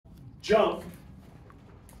jump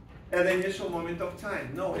at the initial moment of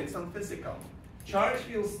time. No, it's unphysical. Charge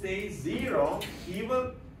will stay zero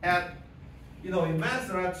even at, in math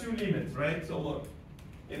there are two limits, right? So look,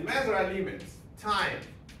 in math there are limits. Time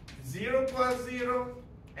 0 plus 0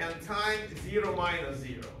 and time 0 minus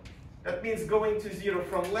 0. That means going to 0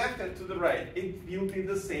 from left and to the right. It will be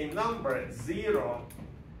the same number, it's 0.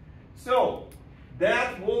 So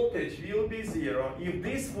that voltage will be 0. If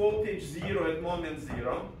this voltage 0 at moment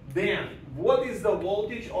 0, then what is the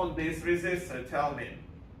voltage on this resistor? Tell me.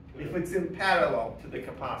 If it's in parallel to the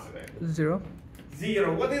capacitor. 0.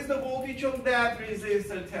 0. What is the voltage on that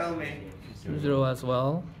resistor? Tell me. 0 as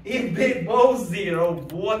well. If they both 0,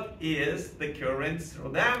 what is the current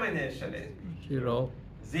through them initially? 0.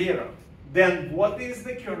 0. Then what is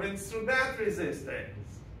the current through that resistor?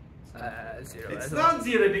 0 It's as not well.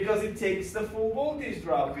 0 because it takes the full voltage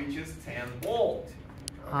drop, which is 10 volt.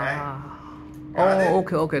 Okay? Got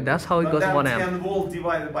it? Okay. That's how it But goes. that 1 amp. 10 volt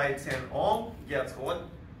divided by 10 ohm, guess what?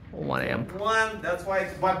 1 amp. 1, that's why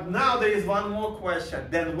it's, but now there is one more question.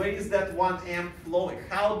 Then where is that 1 amp flowing?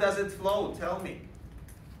 How does it flow? Tell me.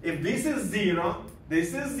 If this is 0,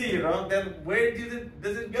 this is 0, then where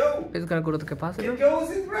does it go? It's gonna go to the capacitor. It goes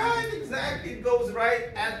in right, exactly. It goes right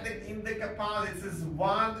in the capacitor. It says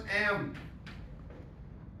 1 amp.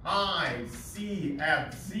 I see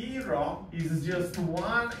at 0 is just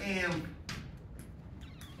 1 amp.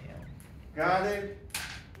 Got it?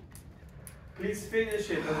 Please finish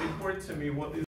it and report to me what is